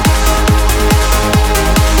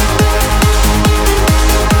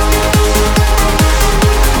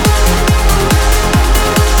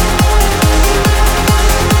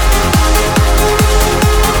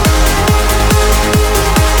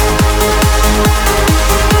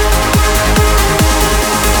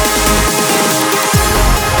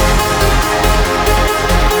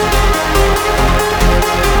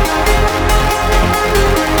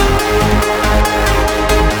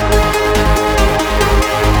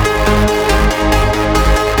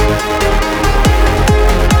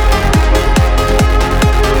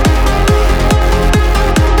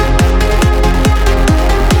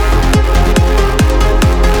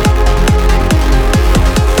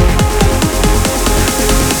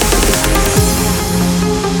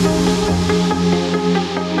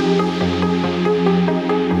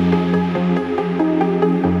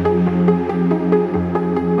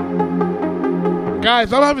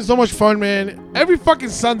 Guys, I'm having so much fun, man. Every fucking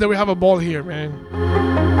Sunday we have a ball here, man.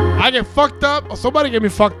 I get fucked up, or somebody get me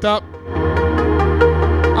fucked up.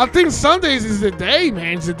 I think Sundays is the day,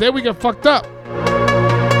 man. It's the day we get fucked up.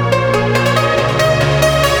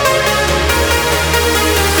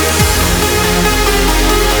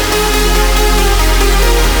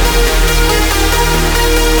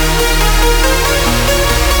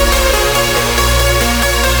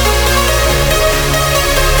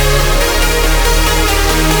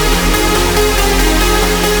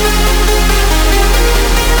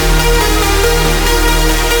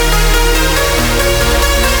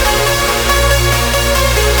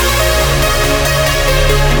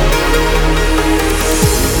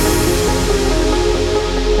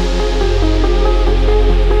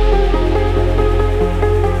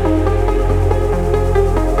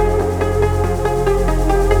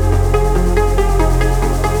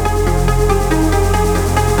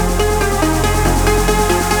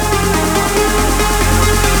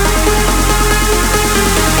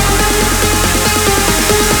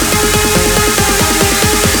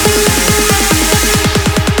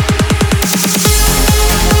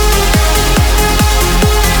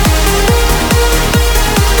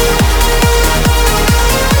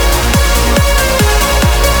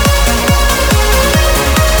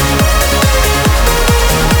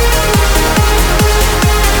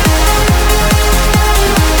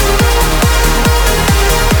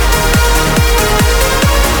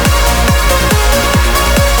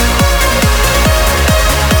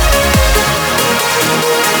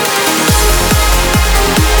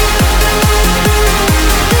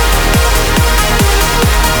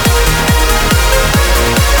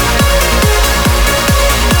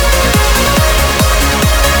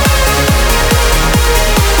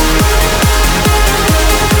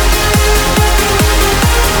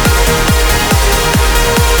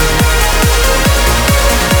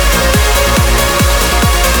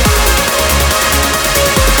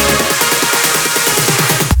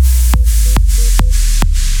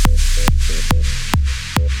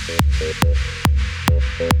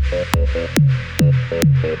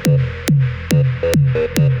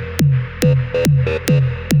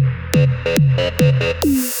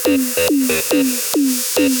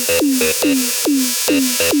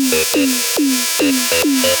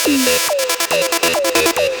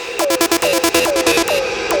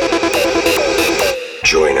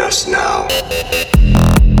 Join us now.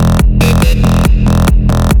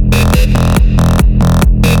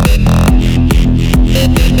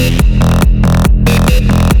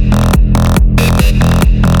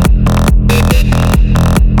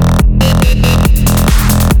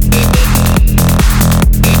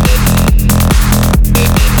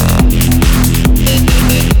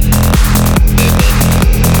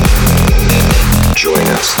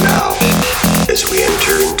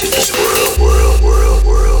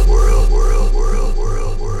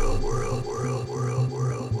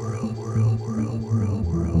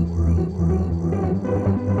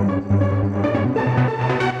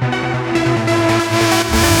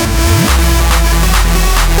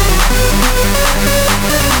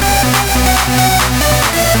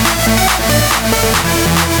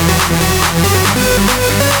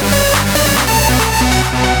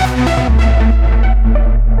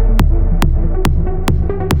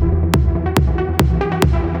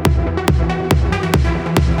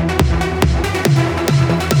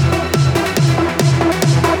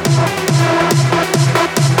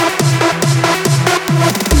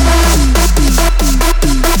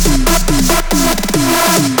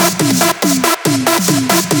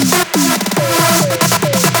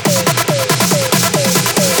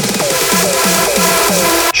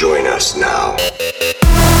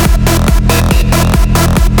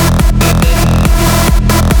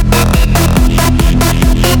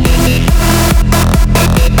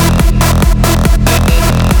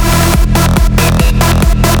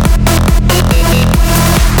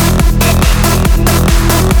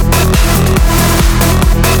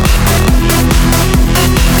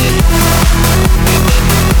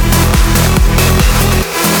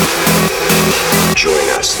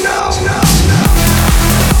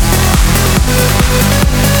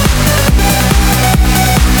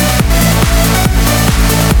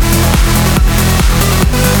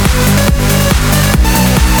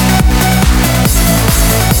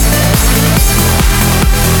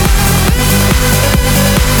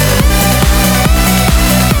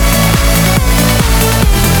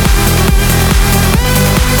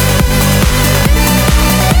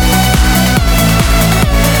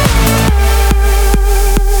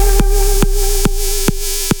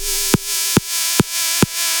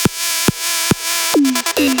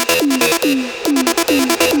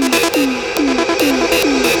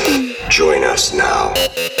 Join us now.